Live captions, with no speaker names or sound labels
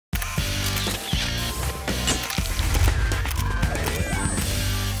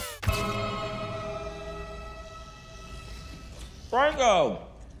Franco,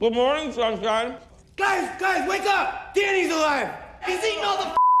 good morning, sunshine. Guys, wake up! Danny's alive! He's eating all the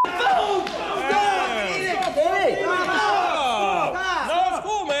food! No, it's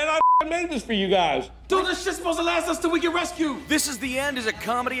cool, man. I made this for you guys. Dude, this shit's supposed to last us till we get rescued. This Is the End is a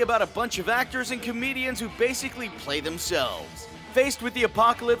comedy about a bunch of actors and comedians who basically play themselves. Faced with the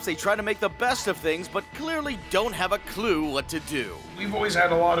apocalypse, they try to make the best of things, but clearly don't have a clue what to do. We've always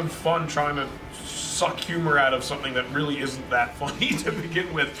had a lot of fun trying to suck humor out of something that really isn't that funny to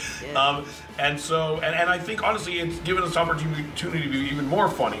begin with. Yeah. And I think, honestly, it's given us opportunity to be even more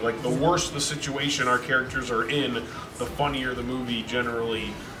funny. Like, the worse the situation our characters are in, the funnier the movie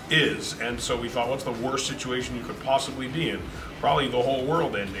generally is. And so we thought, what's the worst situation you could possibly be in? Probably the whole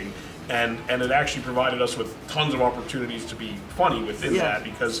world ending. And it actually provided us with tons of opportunities to be funny within that,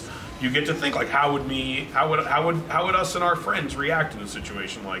 because you get to think, like, how would us and our friends react in a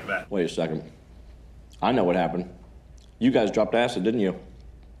situation like that? Wait a second. I know what happened. You guys dropped acid, didn't you?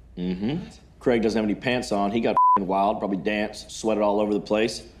 Mm-hmm. Craig doesn't have any pants on. He got wild, probably danced, sweated all over the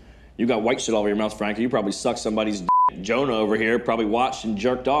place. You got white shit all over your mouth, Frankie. You probably sucked somebody's d. Jonah over here probably watched and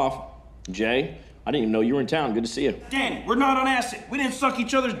jerked off. Jay, I didn't even know you were in town. Good to see you. Danny, we're not on acid. We didn't suck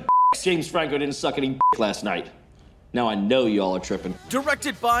each other's d. James Franco didn't suck any last night. Now I know y'all are tripping.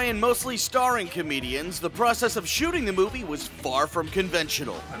 Directed by and mostly starring comedians, the process of shooting the movie was far from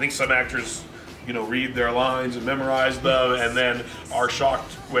conventional. I think some actors, you know, read their lines and memorize them, and then are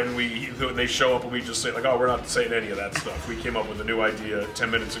shocked when they show up and we just say, like, oh, we're not saying any of that stuff. We came up with a new idea 10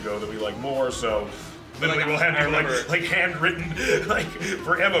 minutes ago that we like more, so literally we'll have like handwritten, like,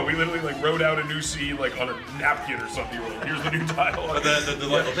 for Emma, we literally like wrote out a new scene like on a napkin or something. We're like, here's the new dialogue. But the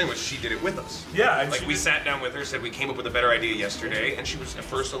delightful thing was she did it with us. Yeah. Like, we sat down with her, said we came up with a better idea yesterday, and she was at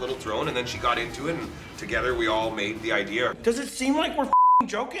first a little thrown, and then she got into it, and together we all made the idea. Does it seem like we're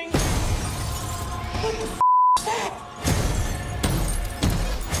joking? What the is that?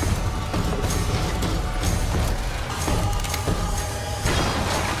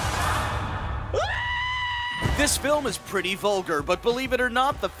 This film is pretty vulgar, but believe it or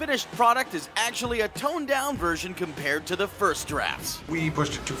not, the finished product is actually a toned-down version compared to the first drafts. We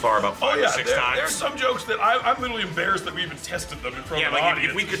pushed it too far about 5 or 6 times. There's some jokes that I'm literally embarrassed that we even tested them in front of the like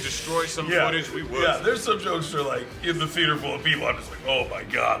audience. if we could destroy some footage, we would. Yeah, there's some jokes that are like, in the theater full of people, I'm just like, oh my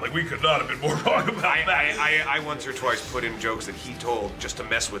God, like, we could not have been more wrong about that. I once or twice put in jokes that he told just to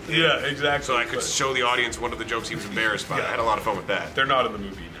mess with them. Yeah, exactly. So I could show the audience one of the jokes he was embarrassed by. I had a lot of fun with that. They're not in the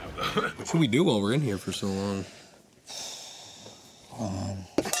movie now, though. What should we do while we're in here for so long?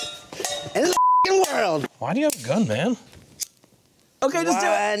 In the world. Why do you have a gun, man? Okay, just do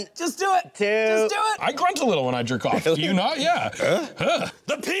it. Just do it. 2. Just do it. I grunt a little when I jerk off. Do you not? Yeah.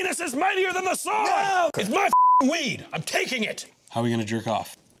 The penis is mightier than the sword. No. It's my weed. I'm taking it. How are we gonna jerk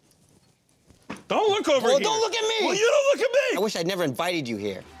off? Don't look over here. Don't look at me. Well, you don't look at me. I wish I'd never invited you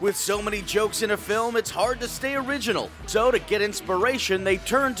here. With so many jokes in a film, it's hard to stay original. So to get inspiration, they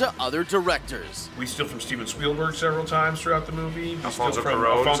turn to other directors. We steal from Steven Spielberg several times throughout the movie. Alfonso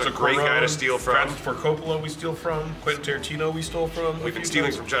Cuarón's a great guy to steal from. Francis Ford Coppola we steal from. Quentin Tarantino we stole from. We've been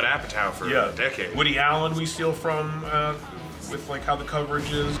stealing from Judd Apatow for a decade. Woody Allen we steal from with like how the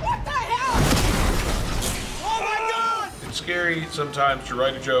coverage is. What the hell? Oh my God! It's scary sometimes to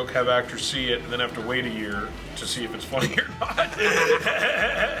write a joke, have actors see it, and then have to wait a year to see if it's funny or not.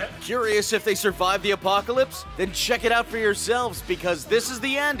 Curious if they survive the apocalypse? Then check it out for yourselves, because This Is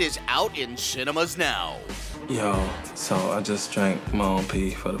the End is out in cinemas now. Yo, so I just drank my own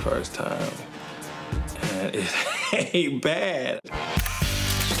pee for the first time, and it ain't bad.